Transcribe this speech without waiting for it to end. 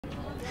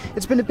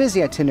It's been a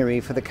busy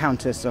itinerary for the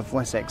Countess of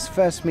Wessex,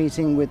 first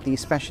meeting with the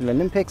Special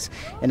Olympics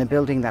in a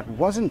building that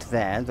wasn't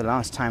there the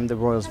last time the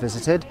royals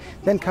visited,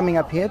 then coming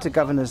up here to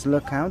Governor's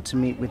Lookout to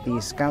meet with the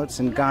Scouts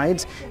and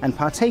Guides and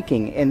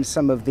partaking in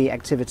some of the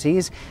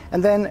activities,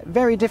 and then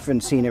very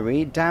different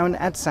scenery down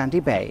at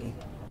Sandy Bay.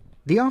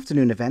 The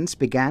afternoon events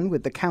began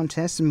with the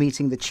Countess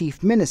meeting the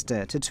Chief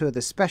Minister to tour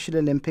the Special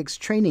Olympics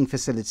training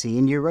facility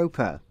in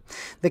Europa.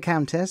 The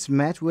Countess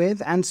met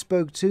with and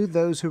spoke to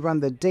those who run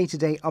the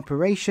day-to-day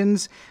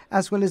operations,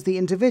 as well as the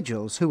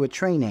individuals who were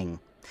training.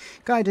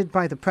 Guided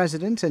by the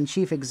President and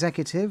Chief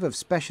Executive of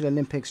Special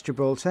Olympics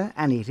Gibraltar,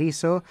 Annie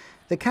Riso,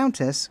 the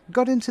Countess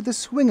got into the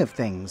swing of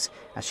things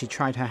as she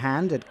tried her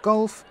hand at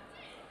golf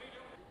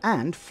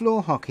and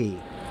floor hockey.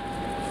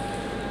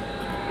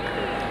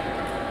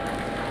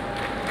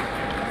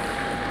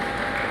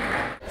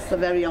 So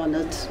very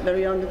honoured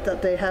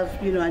that they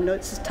have, I know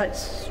it's a tight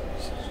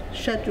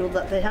schedule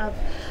that they have,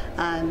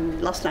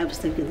 and last night I was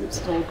thinking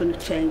it's all going to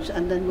change,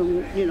 and then when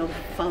we,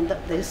 found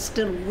that they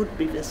still would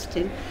be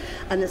visiting,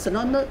 and it's an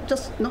honour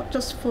not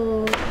just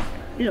for,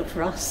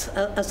 for us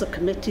as a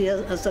committee,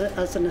 as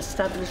an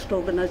established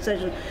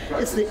organisation.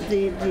 It's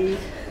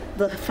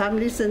the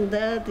families in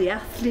there, the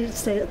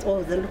athletes, they're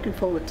looking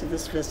forward to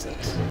this visit.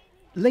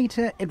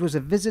 Later, it was a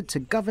visit to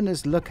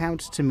Governor's Lookout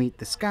to meet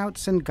the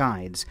Scouts and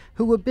Guides,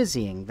 who were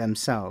busying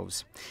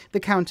themselves. The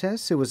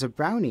Countess, who was a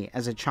brownie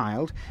as a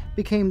child,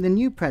 became the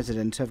new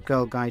president of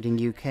Girl Guiding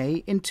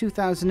UK in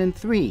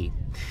 2003.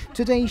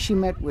 Today, she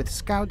met with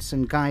Scouts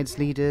and Guides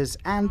leaders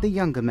and the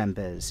younger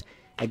members.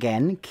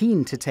 Again,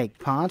 keen to take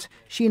part,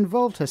 she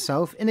involved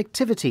herself in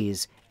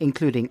activities,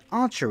 including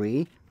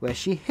archery, where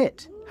she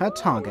hit her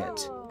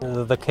target.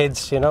 The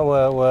kids,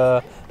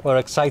 were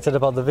excited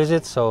about the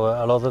visit, so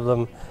a lot of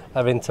them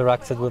have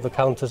interacted with the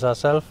Countess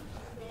herself.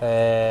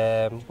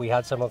 We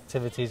had some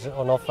activities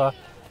on offer,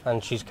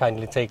 and she's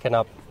kindly taken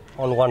up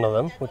on one of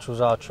them, which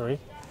was archery.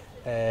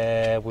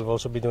 We've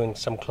also been doing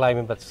some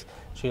climbing, but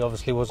she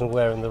obviously wasn't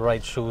wearing the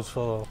right shoes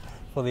for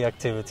the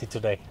activity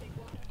today.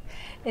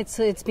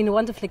 It's been a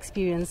wonderful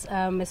experience,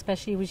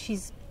 especially when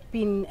she's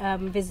been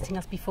visiting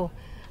us before.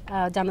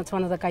 Down at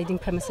one of the guiding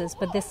premises,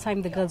 but this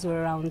time the girls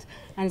were around,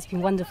 and it's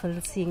been wonderful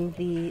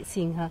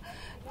seeing her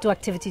do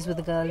activities with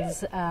the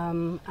girls,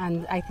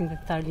 and I think they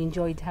thoroughly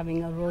enjoyed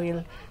having a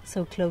royal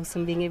so close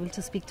and being able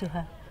to speak to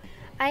her.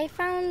 I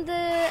found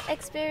the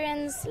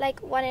experience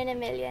like one in a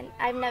million.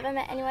 I've never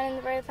met anyone in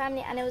the royal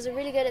family, and it was a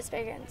really good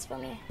experience for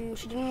me.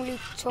 She didn't really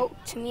talk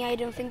to me, I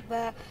don't think,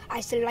 but I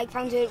still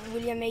found it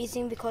really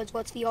amazing, because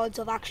what's the odds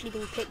of actually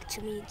being picked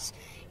to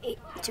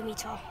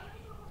meet her?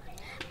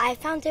 I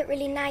found it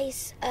really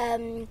nice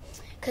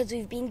because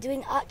we've been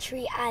doing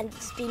archery and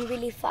it's been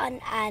really fun,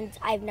 and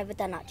I've never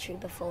done archery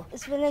before.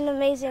 It's been an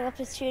amazing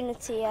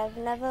opportunity. I've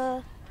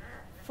never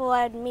thought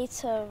I'd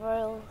meet a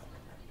royal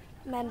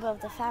member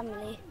of the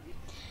family.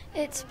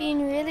 It's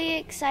been really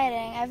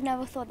exciting. I've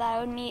never thought that I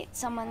would meet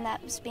someone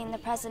that's been the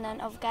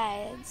president of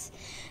Guides,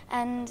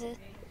 and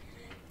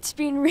it's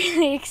been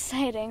really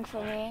exciting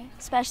for me,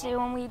 especially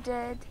when we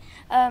did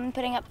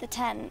putting up the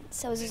tent,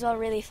 so it was as well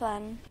really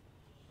fun.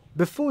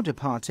 Before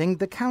departing,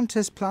 the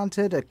Countess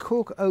planted a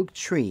cork oak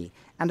tree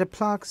and a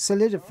plaque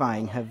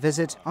solidifying her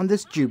visit on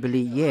this Jubilee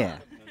year.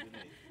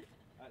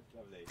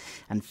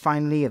 And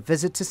finally, a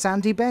visit to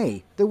Sandy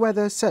Bay. The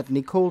weather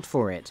certainly called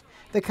for it.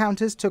 The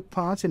Countess took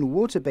part in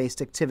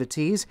water-based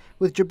activities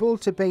with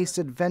Gibraltar-based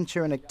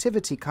adventure and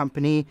activity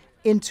company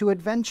Into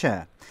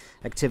Adventure.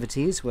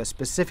 Activities were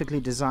specifically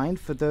designed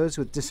for those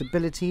with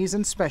disabilities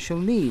and special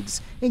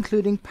needs,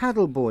 including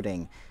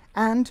paddleboarding.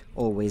 And,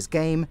 always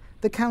game,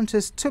 the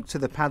Countess took to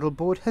the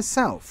paddleboard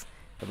herself,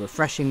 a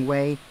refreshing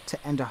way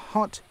to end a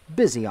hot,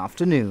 busy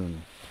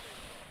afternoon.